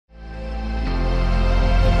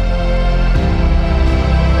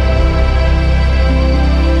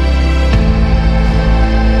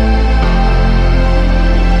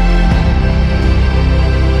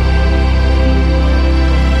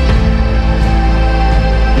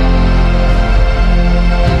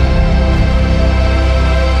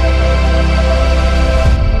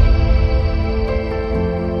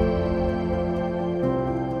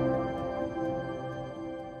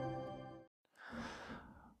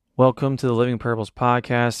Welcome to the Living Parables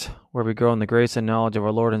podcast, where we grow in the grace and knowledge of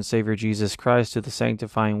our Lord and Savior Jesus Christ through the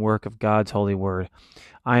sanctifying work of God's holy word.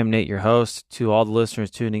 I am Nate, your host. To all the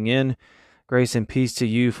listeners tuning in, grace and peace to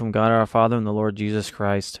you from God our Father and the Lord Jesus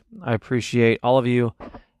Christ. I appreciate all of you,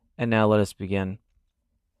 and now let us begin.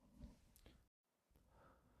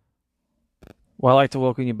 Well, I'd like to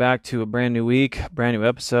welcome you back to a brand new week, brand new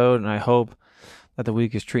episode, and I hope that the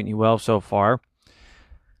week is treating you well so far.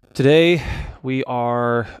 Today, we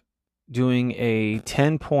are doing a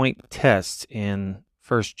 10-point test in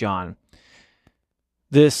 1 John.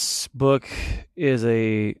 This book is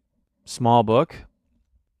a small book.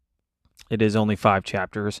 It is only 5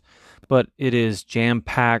 chapters, but it is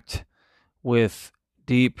jam-packed with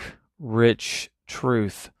deep, rich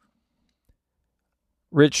truth.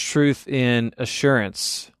 Rich truth in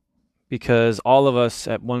assurance, because all of us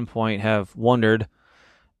at one point have wondered,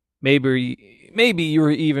 maybe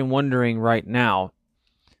you're even wondering right now,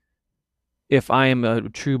 if I am a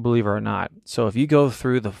true believer or not. So if you go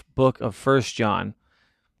through the book of 1 John,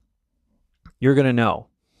 you're going to know.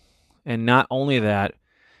 And not only that,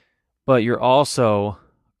 but you're also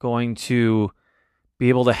going to be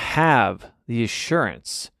able to have the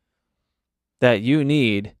assurance that you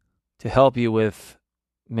need to help you with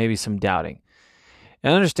maybe some doubting.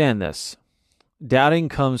 And understand this. Doubting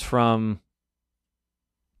comes from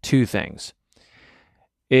two things.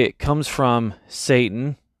 It comes from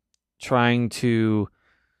Satan trying to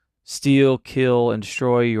steal, kill, and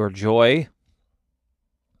destroy your joy.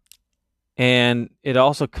 And it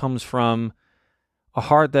also comes from a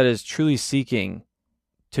heart that is truly seeking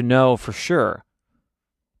to know for sure.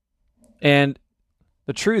 And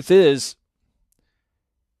the truth is,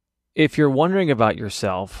 if you're wondering about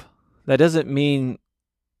yourself, that doesn't mean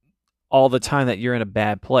all the time that you're in a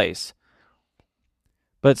bad place.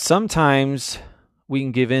 But sometimes we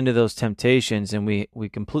can give in to those temptations and we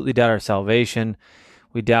completely doubt our salvation.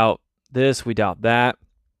 We doubt this, we doubt that.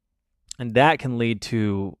 And that can lead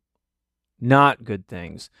to not good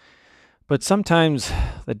things. But sometimes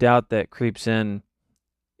the doubt that creeps in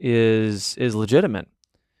is legitimate.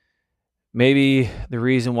 Maybe the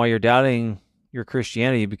reason why you're doubting your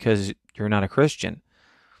Christianity because you're not a Christian.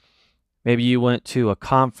 Maybe you went to a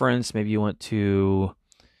conference, maybe you went to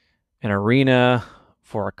an arena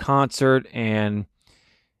for a concert, and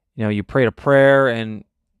you prayed a prayer and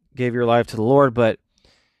gave your life to the Lord, but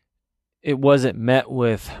it wasn't met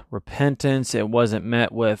with repentance. It wasn't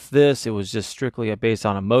met with this. It was just strictly based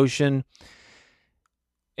on emotion.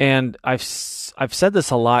 And I've said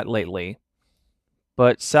this a lot lately,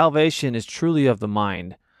 but salvation is truly of the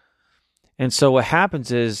mind. And so what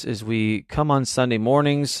happens is we come on Sunday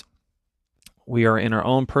mornings, we are in our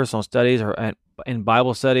own personal studies or in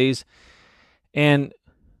Bible studies, and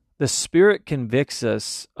the Spirit convicts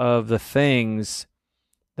us of the things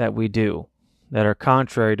that we do that are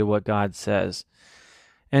contrary to what God says.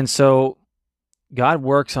 And so God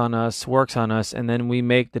works on us, and then we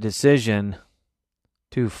make the decision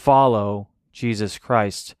to follow Jesus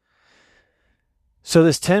Christ. So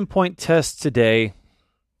this 10-point test today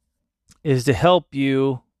is to help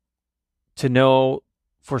you to know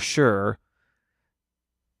for sure,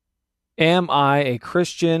 am I a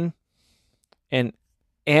Christian and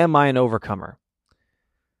am I an overcomer?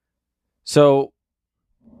 So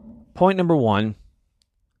point number 1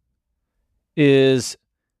 is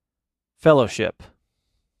fellowship.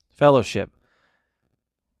 Fellowship.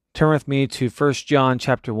 Turn with me to 1 John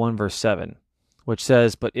chapter 1, verse 7, which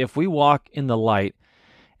says, "But if we walk in the light,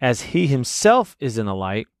 as he himself is in the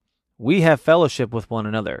light, we have fellowship with one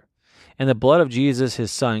another, and the blood of Jesus,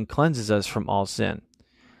 his Son, cleanses us from all sin."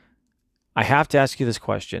 I have to ask you this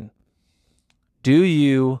question. Do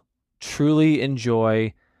you truly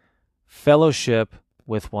enjoy fellowship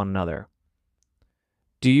with one another?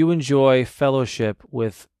 Do you enjoy fellowship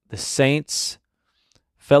with the saints,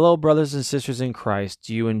 fellow brothers and sisters in Christ?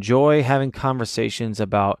 Do you enjoy having conversations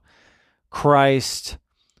about Christ,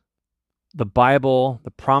 the Bible, the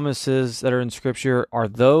promises that are in Scripture? Are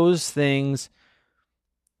those things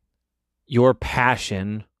your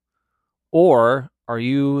passion, or are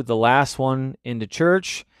you the last one into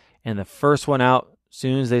church and the first one out as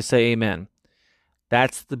soon as they say amen?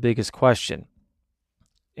 That's the biggest question.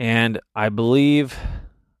 And I believe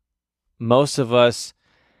most of us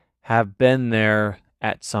have been there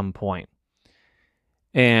at some point.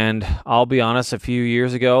 And I'll be honest, a few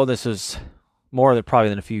years ago, this was more probably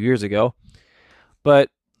than a few years ago, but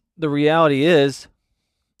the reality is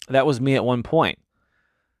that was me at one point.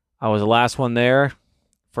 I was the last one there,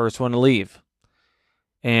 first one to leave.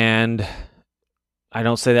 And I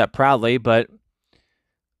don't say that proudly, but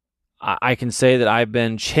I can say that I've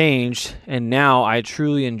been changed, and now I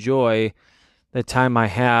truly enjoy the time I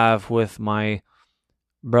have with my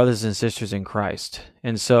brothers and sisters in Christ.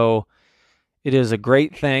 And so it is a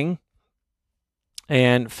great thing,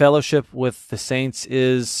 and fellowship with the saints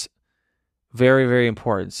is very, very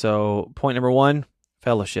important. So point number 1,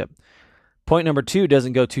 fellowship. Point number 2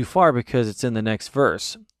 doesn't go too far because it's in the next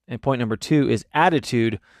verse. And point number 2 is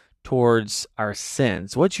attitude towards our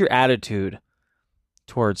sins. What's your attitude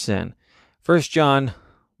towards sin? 1 John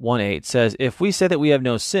 1:8 says, if we say that we have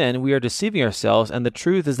no sin, we are deceiving ourselves and the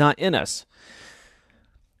truth is not in us.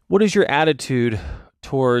 What is your attitude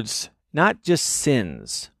towards not just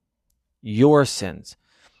sins, your sins?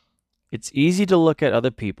 It's easy to look at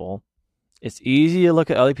other people. It's easy to look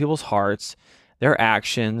at other people's hearts, their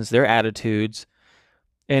actions, their attitudes,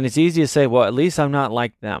 and it's easy to say, well, at least I'm not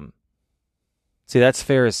like them. See, that's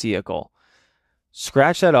Pharisaical.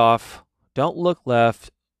 Scratch that off. Don't look left.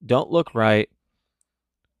 Don't look right.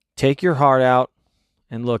 Take your heart out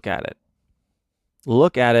and look at it.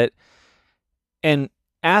 Look at it and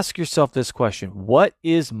ask yourself this question. What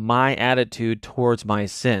is my attitude towards my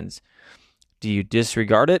sins? Do you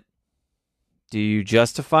disregard it? Do you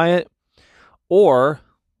justify it? Or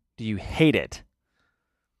do you hate it?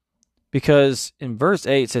 Because in verse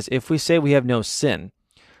 8 it says, if we say we have no sin,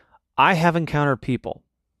 I have encountered people.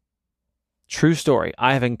 True story.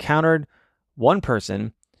 I have encountered one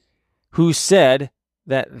person who said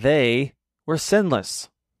that they were sinless.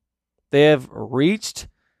 They have reached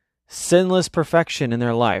sinless perfection in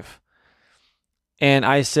their life. And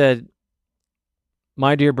I said,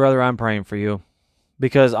 my dear brother, I'm praying for you.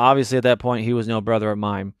 Because obviously at that point he was no brother of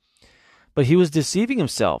mine. But he was deceiving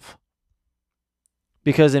himself.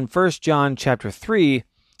 Because in 1 John chapter 3,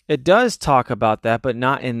 it does talk about that, but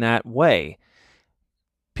not in that way.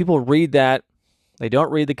 People read that, they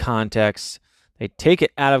don't read the context, they take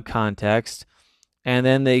it out of context, and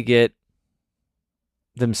then they get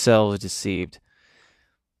themselves deceived.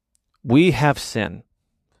 We have sin.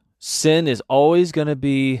 Sin is always going to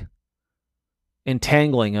be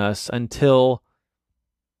entangling us until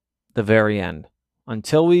the very end.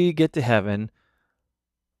 Until we get to heaven,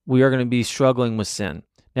 we are going to be struggling with sin.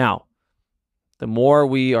 Now, the more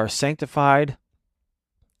we are sanctified,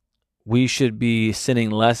 we should be sinning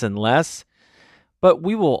less and less, but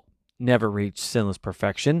we will never reach sinless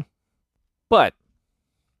perfection. But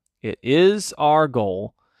it is our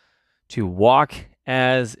goal to walk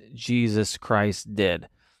as Jesus Christ did.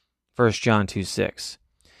 1 John 2:6.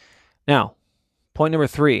 Now, point number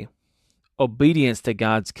 3, obedience to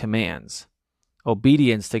God's commands.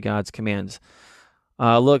 Obedience to God's commands.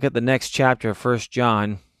 Look at the next chapter of 1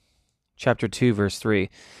 John, chapter 2, verse 3.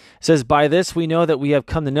 It says, by this we know that we have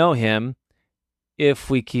come to know him if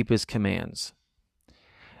we keep his commands.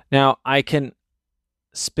 Now, I can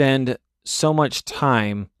spend so much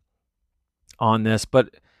time on this,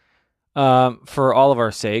 but for all of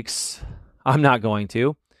our sakes, I'm not going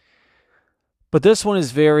to. But this one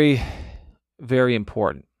is very, very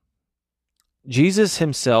important. Jesus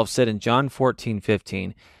himself said in John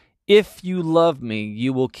 14:15, if you love me,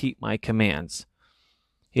 you will keep my commands.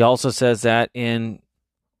 He also says that in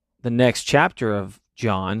the next chapter of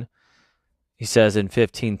John. He says in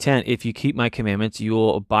 15:10, if you keep my commandments, you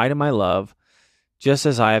will abide in my love, just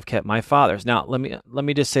as I have kept my Father's. Now, let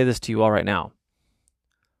me just say this to you all right now.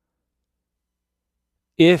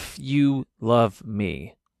 If you love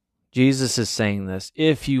me, Jesus is saying this,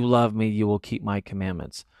 if you love me, you will keep my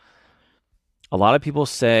commandments. A lot of people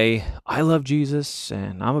say, I love Jesus,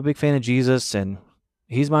 and I'm a big fan of Jesus, and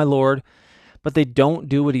he's my Lord, but they don't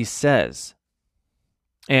do what he says.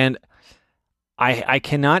 And I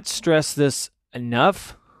cannot stress this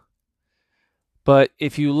enough, but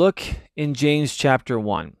if you look in James chapter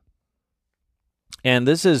 1, and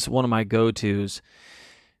this is one of my go-tos,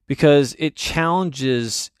 because it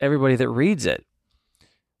challenges everybody that reads it.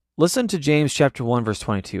 Listen to James chapter 1, verse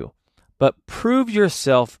 22. But prove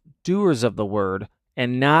yourself doers of the word,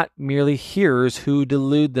 and not merely hearers who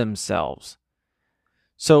delude themselves.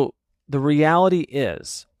 So the reality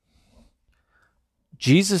is,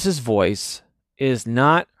 Jesus' voice is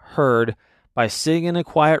not heard by sitting in a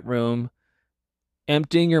quiet room,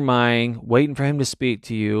 emptying your mind, waiting for him to speak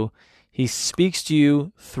to you. He speaks to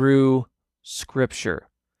you through Scripture.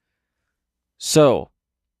 So,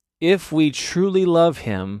 if we truly love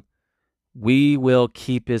him, we will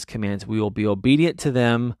keep his commands. We will be obedient to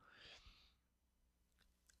them.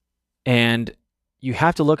 And you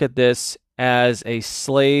have to look at this as a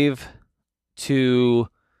slave to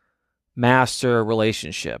master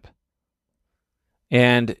relationship.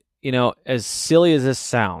 And, as silly as this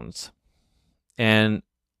sounds, and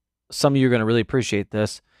some of you are going to really appreciate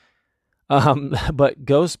this, But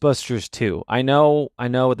Ghostbusters 2. I know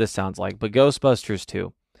what this sounds like, but Ghostbusters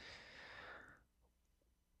 2.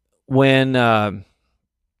 When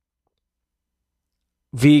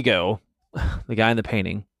Vigo, the guy in the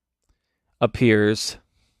painting, appears,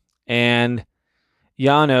 and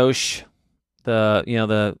Janosch,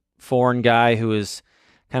 the foreign guy who is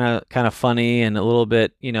kind of funny and a little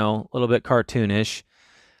bit cartoonish,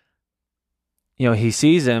 he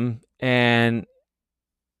sees him, and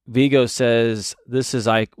Vigo says, "This is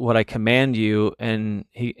what I command you," and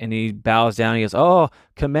he bows down. He goes, "Oh,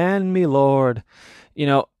 command me, Lord."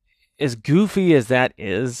 As goofy as that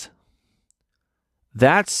is,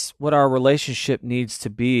 that's what our relationship needs to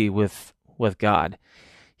be with God.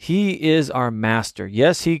 He is our master.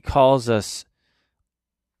 Yes, he calls us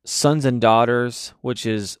sons and daughters, which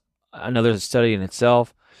is another study in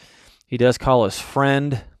itself. He does call us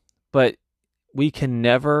friend, but we can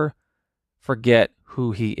never forget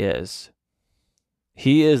who he is.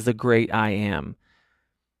 He is the great I am.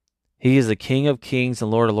 He is the King of kings and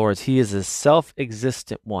Lord of lords. He is the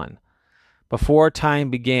self-existent one. Before time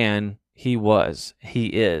began, he was, he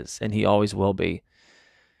is, and he always will be.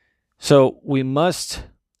 So we must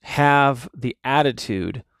have the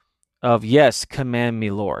attitude of, yes, command me,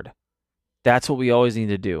 Lord. That's what we always need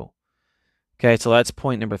to do. Okay, so that's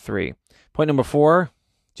point number 3. Point number 4,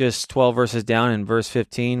 just 12 verses down in verse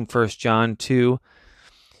 15, 1 John 2,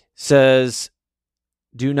 says,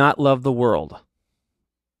 do not love the world.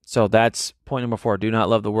 So that's point number 4, do not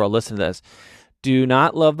love the world. Listen to this. Do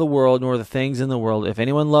not love the world nor the things in the world. If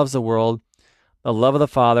anyone loves the world, the love of the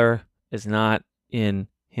Father is not in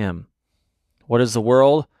him. What is the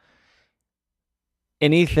world?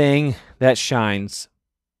 Anything that shines.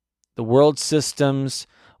 The world systems,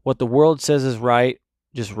 what the world says is right,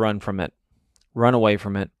 just run from it. Run away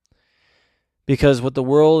from it. Because what the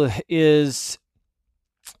world is,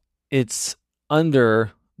 it's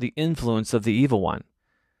under the influence of the evil one.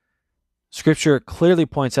 Scripture clearly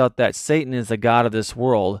points out that Satan is the god of this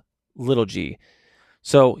world, little g.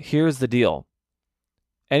 So here's the deal.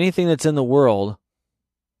 Anything that's in the world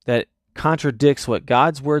that contradicts what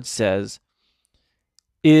God's word says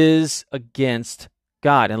is against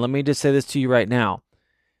God. And let me just say this to you right now.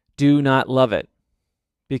 Do not love it,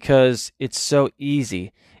 because it's so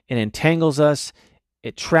easy. It entangles us,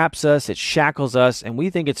 it traps us, it shackles us, and we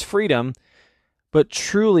think it's freedom, but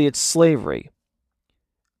truly it's slavery.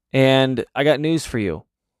 And I got news for you.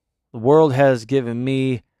 The world has given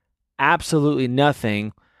me absolutely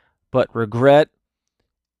nothing but regret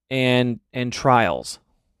and trials.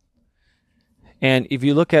 And if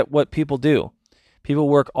you look at what people do, people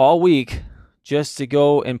work all week just to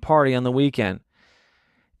go and party on the weekend.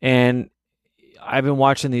 And I've been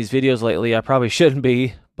watching these videos lately. I probably shouldn't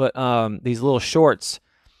be, but these little shorts.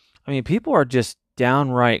 I mean, people are just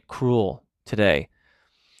downright cruel today.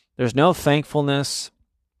 There's no thankfulness.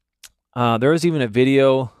 There was even a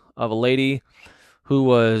video of a lady who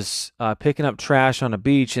was picking up trash on a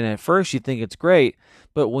beach, and at first you think it's great,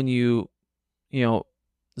 but when you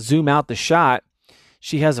zoom out the shot,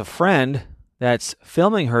 she has a friend that's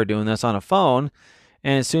filming her doing this on a phone,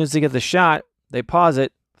 and as soon as they get the shot, they pause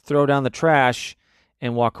it, throw down the trash,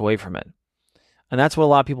 and walk away from it. And that's what a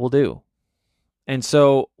lot of people do. And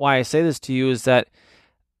so why I say this to you is that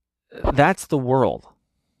that's the world.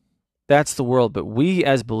 That's the world. But we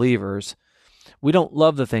as believers, we don't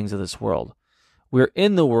love the things of this world. We're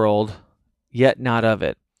in the world, yet not of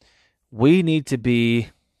it. We need to be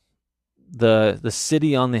the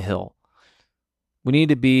city on the hill. We need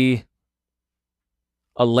to be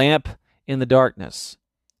a lamp in the darkness.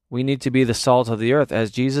 We need to be the salt of the earth,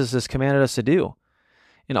 as Jesus has commanded us to do.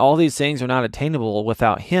 And all these things are not attainable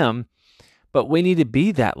without him, but we need to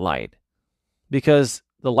be that light, because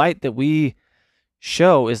the light that we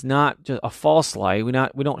show is not just a false light. We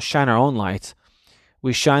don't shine our own lights.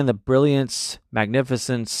 We shine the brilliance,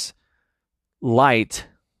 magnificence, light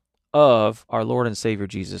of our Lord and Savior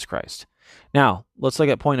Jesus Christ. Now, let's look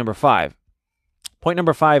at point number 5. Point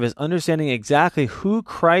number 5 is understanding exactly who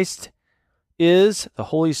Christ is, the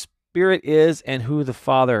Holy Spirit is, and who the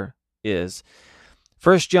Father is.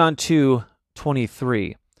 1 John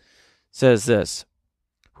 2:23 says this,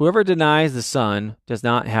 whoever denies the Son does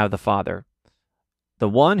not have the Father. The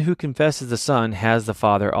one who confesses the Son has the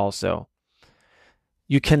Father also.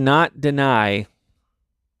 You cannot deny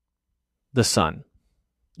the Son.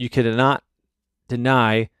 You cannot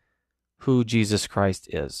deny who Jesus Christ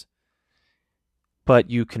is. But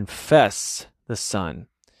you confess the Son.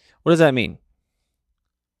 What does that mean?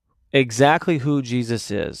 Exactly who Jesus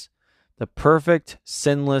is. The perfect,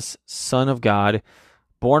 sinless Son of God,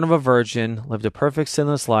 born of a virgin, lived a perfect,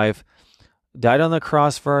 sinless life, died on the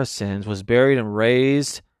cross for our sins, was buried and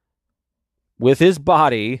raised with his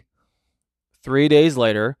body 3 days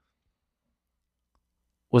later,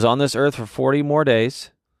 was on this earth for 40 more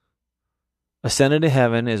days, ascended to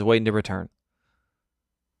heaven, is waiting to return.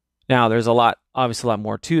 Now, there's obviously a lot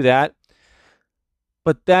more to that,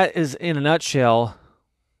 but that is, in a nutshell,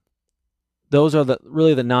 those are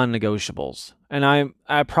really the non-negotiables. And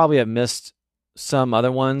I probably have missed some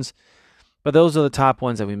other ones, but those are the top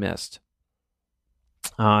ones that we missed.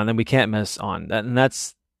 And then we can't miss on that, and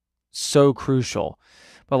that's so crucial.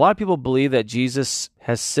 But a lot of people believe that Jesus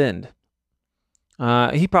has sinned.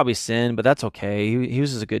 He probably sinned, but that's okay. He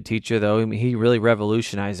was a good teacher, though. I mean, he really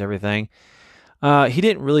revolutionized everything. He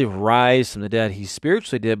didn't really rise from the dead. He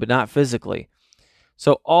spiritually did, but not physically.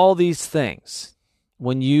 So all these things,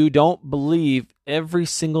 when you don't believe every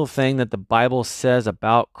single thing that the Bible says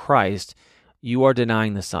about Christ, you are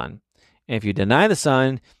denying the Son. And if you deny the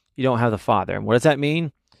Son, you don't have the Father. And what does that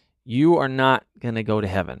mean? You are not going to go to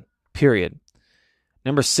heaven, period.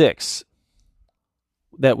 Number 6,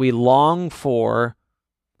 that we long for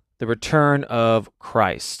the return of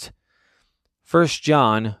Christ. 1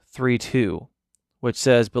 John 3:2, which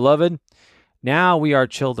says, "Beloved, now we are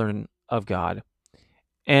children of God,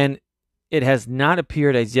 and it has not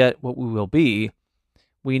appeared as yet what we will be.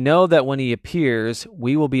 We know that when he appears,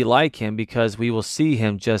 we will be like him because we will see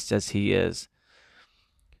him just as he is."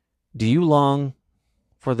 Do you long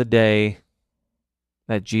for the day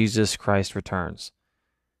that Jesus Christ returns?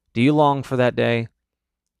 Do you long for that day?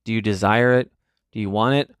 Do you desire it? Do you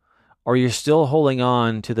want it? Or you're still holding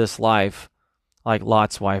on to this life like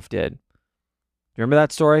Lot's wife did? Do you remember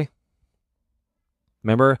that story?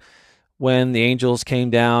 Remember when the angels came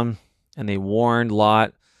down and they warned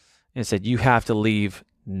Lot and said, you have to leave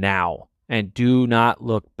now and do not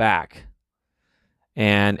look back.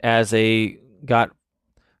 And as they got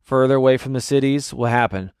further away from the cities, what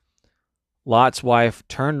happened? Lot's wife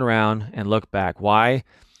turned around and looked back. Why?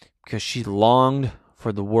 Because she longed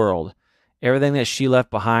for the world. Everything that she left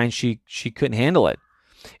behind, she couldn't handle it.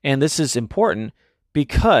 And this is important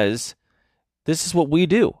because this is what we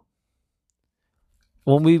do.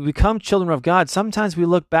 When we become children of God, sometimes we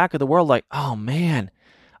look back at the world like, oh man,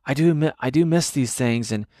 I do miss these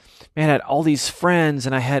things, and man, I had all these friends,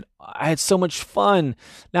 and I had so much fun.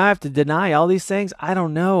 Now I have to deny all these things. I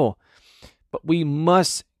don't know, but we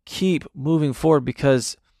must keep moving forward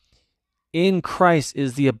because in Christ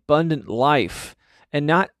is the abundant life, and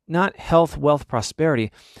not health, wealth,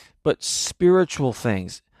 prosperity, but spiritual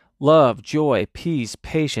things: love, joy, peace,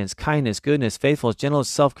 patience, kindness, goodness, faithfulness, gentleness,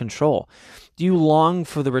 self-control. Do you long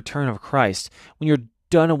for the return of Christ when you're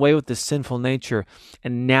done away with the sinful nature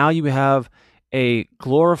and now you have a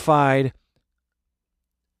glorified,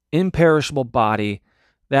 imperishable body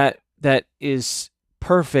that is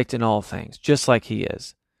perfect in all things, just like he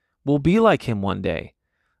is? We'll be like him one day.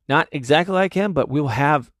 Not exactly like him, but we'll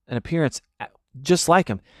have an appearance just like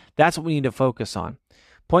him. That's what we need to focus on.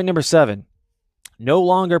 Point number 7. No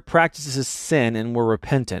longer practices sin and were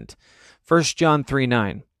repentant. 1 John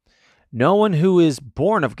 3:9. No one who is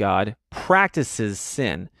born of God practices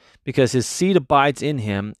sin, because his seed abides in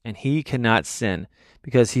him, and he cannot sin,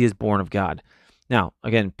 because he is born of God. Now,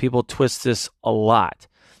 again, people twist this a lot,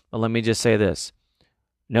 but let me just say this.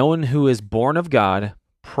 No one who is born of God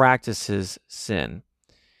practices sin.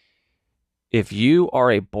 If you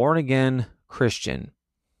are a born-again Christian,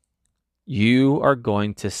 you are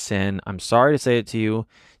going to sin. I'm sorry to say it to you.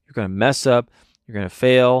 You're going to mess up. You're going to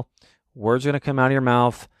fail. Words are going to come out of your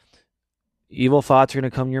mouth. Evil thoughts are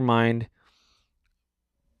going to come to your mind.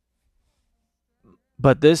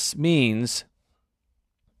 But this means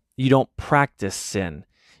you don't practice sin.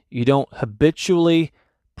 You don't habitually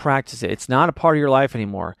practice it. It's not a part of your life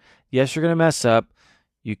anymore. Yes, you're going to mess up.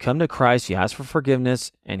 You come to Christ, you ask for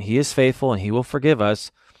forgiveness, and he is faithful and he will forgive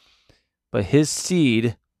us. But his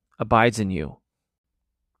seed abides in you.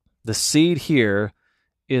 The seed here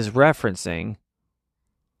is referencing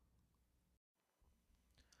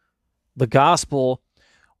the gospel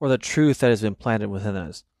or the truth that has been planted within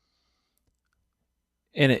us.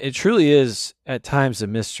 And it truly is at times a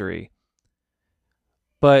mystery.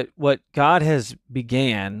 But what God has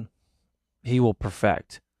began, he will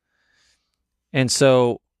perfect. And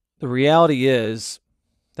so the reality is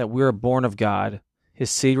that we are born of God.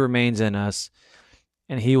 His seed remains in us,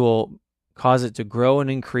 and he will cause it to grow and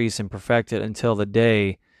increase and perfect it until the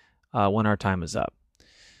day when our time is up.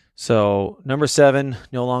 So, number 7,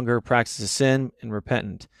 no longer practices sin and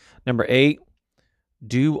repentant. Number 8,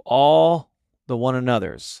 do all the one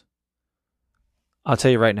another's. I'll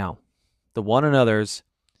tell you right now, the one another's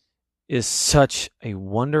is such a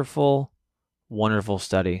wonderful, wonderful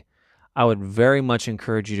study. I would very much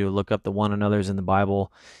encourage you to look up the one another's in the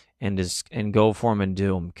Bible and go for them and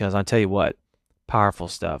do them, because I tell you what, powerful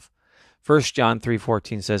stuff. 1 John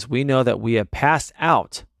 3:14 says, "We know that we have passed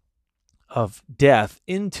out of death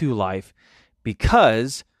into life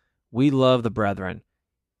because we love the brethren.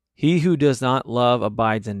 He who does not love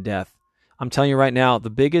abides in death." I'm telling you right now,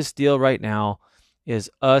 the biggest deal right now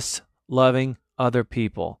is us loving other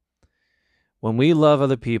people. When we love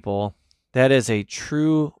other people, that is a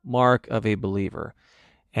true mark of a believer.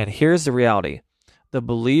 And here's the reality. The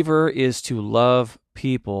believer is to love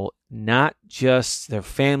people, not just their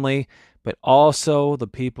family, but also the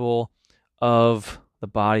people of the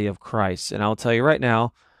body of Christ. And I'll tell you right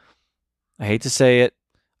now, I hate to say it,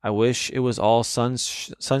 I wish it was all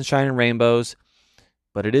sunshine and rainbows,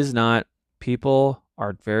 but it is not. People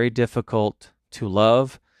are very difficult to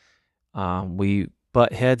love. We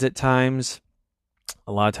butt heads at times.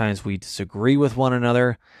 A lot of times we disagree with one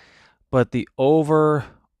another, but the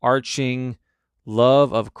overarching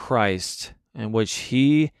love of Christ, in which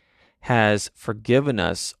he has forgiven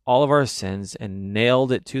us all of our sins and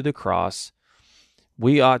nailed it to the cross,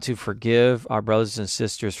 we ought to forgive our brothers and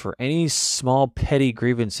sisters for any small petty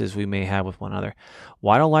grievances we may have with one another.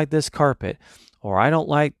 Well, I don't like this carpet, or I don't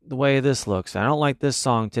like the way this looks. I don't like this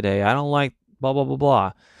song today. I don't like blah, blah, blah,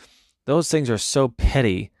 blah. Those things are so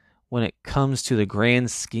petty when it comes to the grand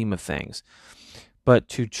scheme of things. But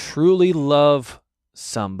to truly love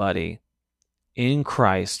somebody in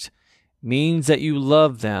Christ means that you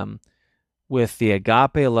love them with the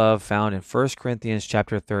agape love found in 1 Corinthians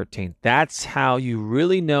chapter 13. That's how you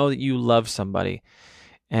really know that you love somebody.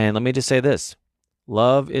 And let me just say this.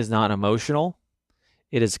 Love is not emotional.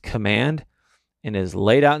 It is a command and is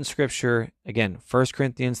laid out in Scripture. Again, 1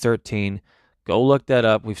 Corinthians 13. Go look that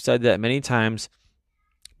up. We've said that many times.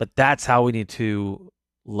 But that's how we need to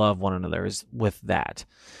love one another, is with that.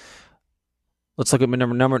 Let's look at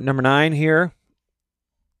number 9 here.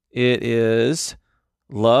 It is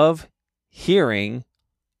love hearing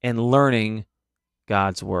and learning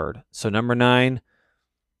God's word. So number 9,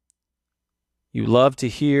 you love to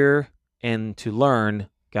hear and to learn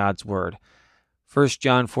God's word. 1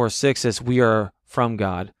 John 4:6 says, "We are from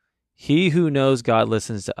God. He who knows God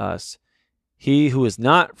listens to us. He who is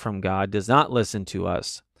not from God does not listen to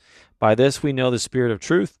us. By this we know the spirit of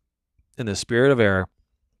truth and the spirit of error."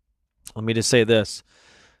 Let me just say this.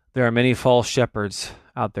 There are many false shepherds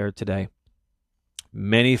out there today.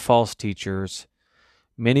 Many false teachers.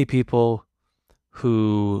 Many people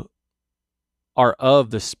who are of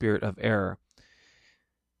the spirit of error.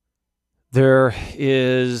 There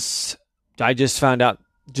is, I just found out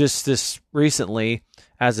just this recently,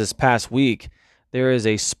 as this past week, there is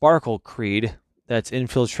a sparkle creed that's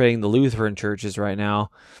infiltrating the Lutheran churches right now.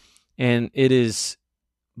 And it is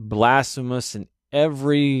blasphemous in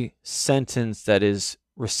every sentence that is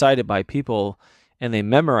recited by people, and they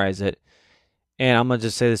memorize it. And I'm going to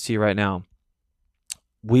just say this to you right now.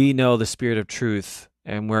 We know the spirit of truth,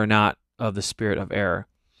 and we're not of the spirit of error.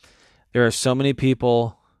 There are so many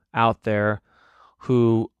people out there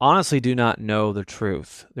who honestly do not know the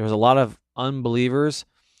truth. There's a lot of unbelievers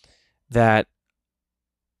that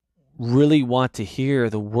really want to hear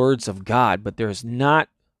the words of God, but there's not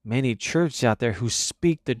many churches out there who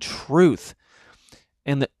speak the truth.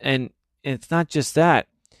 And it's not just that.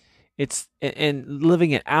 It's and living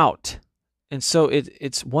it out. And so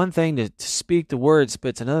it's one thing to speak the words, but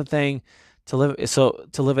it's another thing to live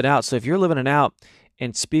it out. So if you're living it out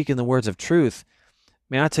and speaking the words of truth,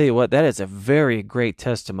 man, I tell you what, that is a very great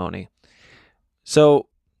testimony. So,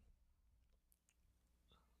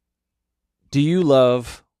 do you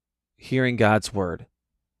love hearing God's word?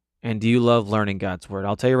 And do you love learning God's word?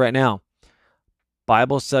 I'll tell you right now,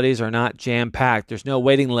 Bible studies are not jam-packed. There's no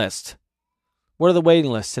waiting list. What are the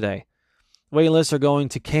waiting lists today? Waiting lists are going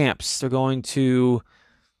to camps. They're going to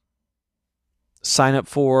sign up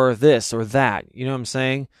for this or that. You know what I'm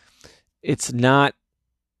saying? It's not,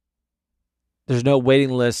 there's no waiting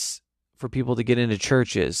lists for people to get into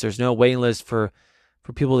churches. There's no waiting list for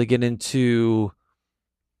people to get into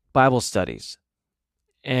Bible studies.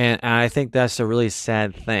 And I think that's a really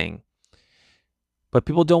sad thing. But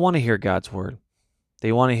people don't want to hear God's word.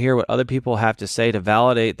 They want to hear what other people have to say to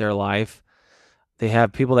validate their life. They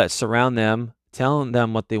have people that surround them, telling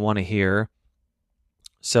them what they want to hear.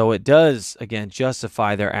 So it does, again,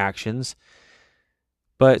 justify their actions.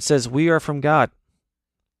 But it says, we are from God.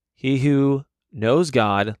 He who knows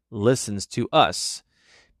God listens to us,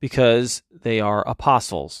 because they are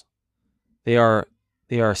apostles. They are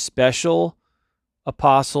special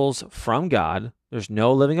apostles from God. There's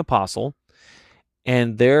no living apostle.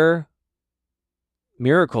 And their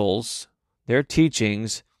miracles, their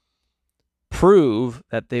teachings, prove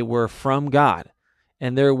that they were from God,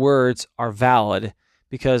 and their words are valid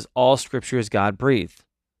because all Scripture is God-breathed.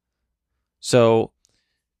 So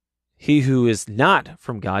he who is not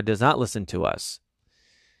from God does not listen to us.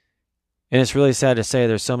 And it's really sad to say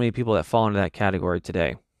there's so many people that fall into that category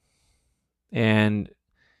today. And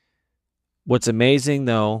what's amazing,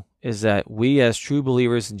 though, is that we as true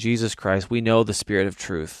believers in Jesus Christ, we know the Spirit of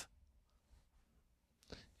truth.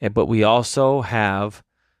 But we also have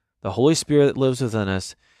the Holy Spirit that lives within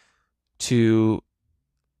us to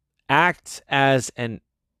act as an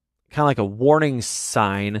kind of like a warning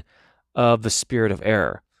sign of the spirit of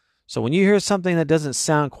error. So when you hear something that doesn't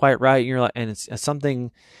sound quite right, and you're like, and it's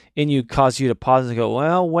something in you causes you to pause and go,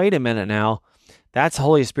 well, wait a minute now. That's the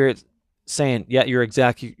Holy Spirit saying, yeah, you're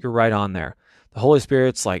right on there. The Holy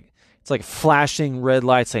Spirit's like, it's like flashing red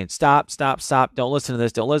lights saying, stop, stop, stop. Don't listen to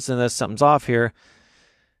this. Don't listen to this. Something's off here.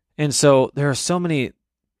 And so there are so many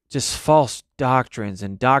just false doctrines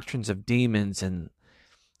and doctrines of demons and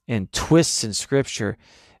twists in Scripture.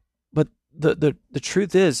 But the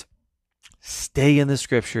truth is, stay in the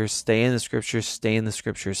Scriptures, stay in the Scriptures, stay in the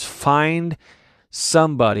Scriptures. Find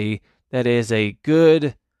somebody that is a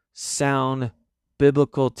good, sound,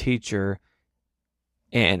 biblical teacher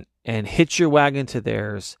and hitch your wagon to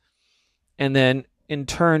theirs. And then, in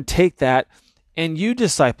turn, take that and you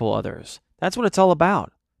disciple others. That's what it's all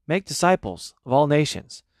about. Make disciples of all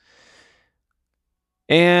nations.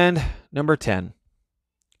 And number 10,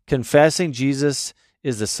 confessing Jesus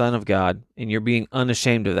is the Son of God, and you're being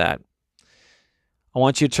unashamed of that. I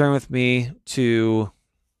want you to turn with me to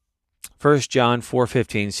 1 John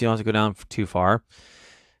 4:15, so you don't have to go down too far.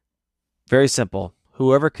 Very simple.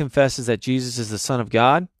 Whoever confesses that Jesus is the Son of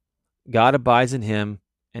God, God abides in him,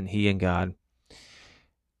 and he in God.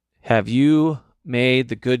 Have you made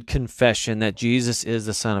the good confession that Jesus is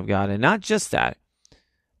the Son of God? And not just that.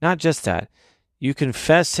 You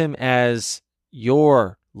confess him as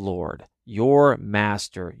your Lord, your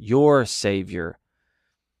Master, your Savior.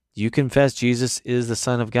 You confess Jesus is the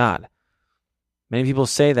Son of God. Many people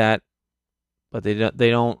say that, but they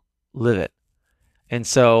don't live it. And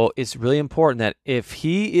so it's really important that if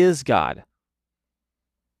he is God,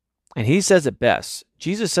 and he says it best,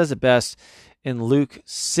 Jesus says it best in Luke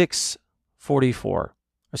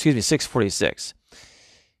 6:46.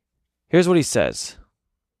 Here's what he says.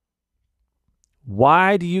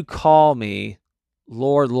 Why do you call me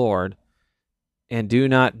Lord, Lord, and do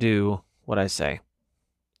not do what I say?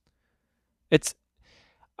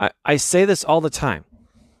 I say this all the time.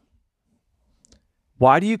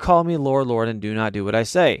 Why do you call me Lord, Lord, and do not do what I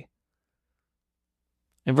say?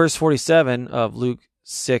 In verse 47 of Luke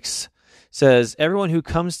 6 says, everyone who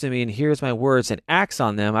comes to me and hears my words and acts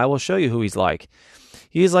on them, I will show you who he's like.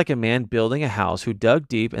 He is like a man building a house who dug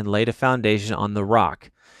deep and laid a foundation on the rock.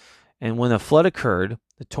 And when the flood occurred,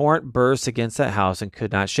 the torrent burst against that house and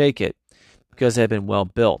could not shake it, because it had been well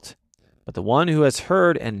built. But the one who has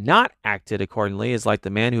heard and not acted accordingly is like the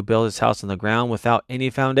man who built his house on the ground without any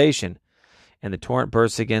foundation. And the torrent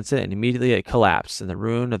burst against it, and immediately it collapsed, and the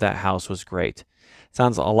ruin of that house was great.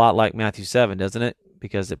 Sounds a lot like Matthew 7, doesn't it?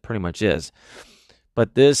 Because it pretty much is.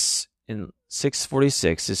 But this in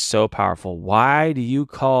 6:46 is so powerful. Why do you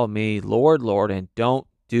call me Lord, Lord, and don't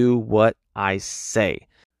do what I say?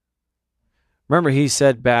 Remember, he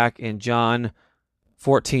said back in John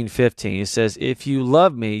 14:15, he says, if you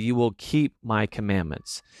love me, you will keep my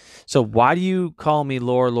commandments. So why do you call me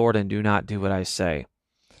Lord, Lord, and do not do what I say?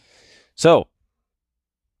 So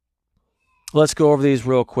let's go over these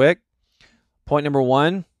real quick. Point number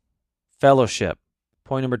 1, fellowship.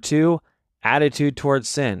 Point number 2, attitude towards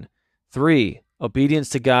sin. 3, obedience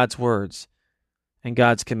to God's words and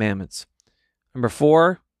God's commandments. Number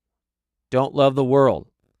 4, don't love the world.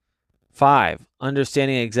 5,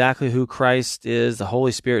 understanding exactly who Christ is, the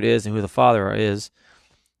Holy Spirit is, and who the Father is.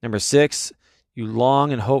 Number 6, you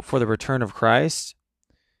long and hope for the return of Christ.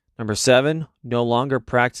 Number 7, no longer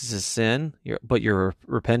practices sin, but you're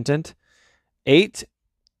repentant. 8,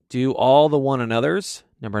 do all the one another's.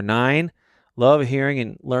 Number 9, love hearing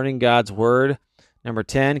and learning God's word. Number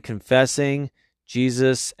 10, confessing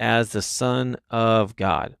Jesus as the Son of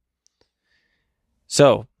God.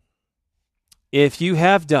 So, if you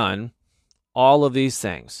have done all of these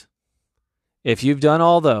things, if you've done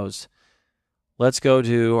all those, let's go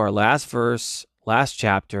to our last verse, last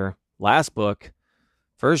chapter, last book,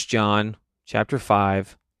 1 John chapter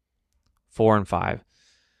 5, 4 and 5.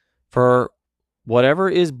 For whatever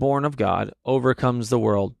is born of God overcomes the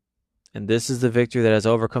world, and this is the victory that has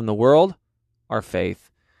overcome the world, our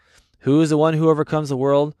faith. Who is the one who overcomes the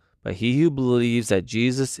world? But he who believes that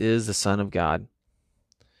Jesus is the Son of God.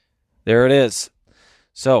 There it is.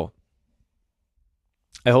 So,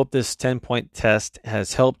 I hope this 10-point test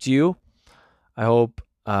has helped you. I hope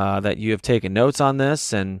that you have taken notes on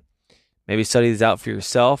this and maybe study these out for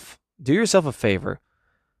yourself. Do yourself a favor.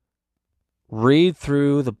 Read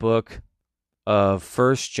through the book of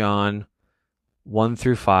 1 John 1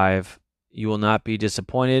 through 5. You will not be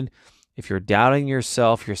disappointed. If you're doubting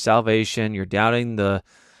yourself, your salvation, you're doubting the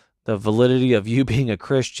validity of you being a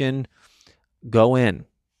Christian, go in,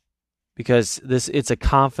 because it's a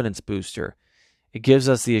confidence booster. It gives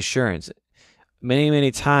us the assurance. Many,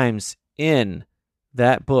 many times in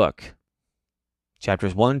that book,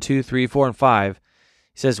 chapters 1, 2, 3, 4, and 5,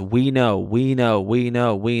 he says, we know. We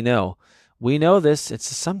know this. It's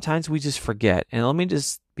sometimes we just forget. And let me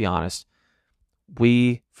just be honest.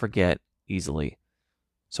 We forget easily.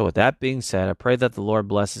 So with that being said, I pray that the Lord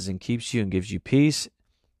blesses and keeps you and gives you peace.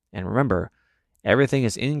 And remember, everything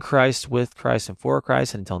is in Christ, with Christ, and for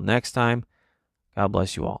Christ. Until next time, God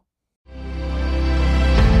bless you all.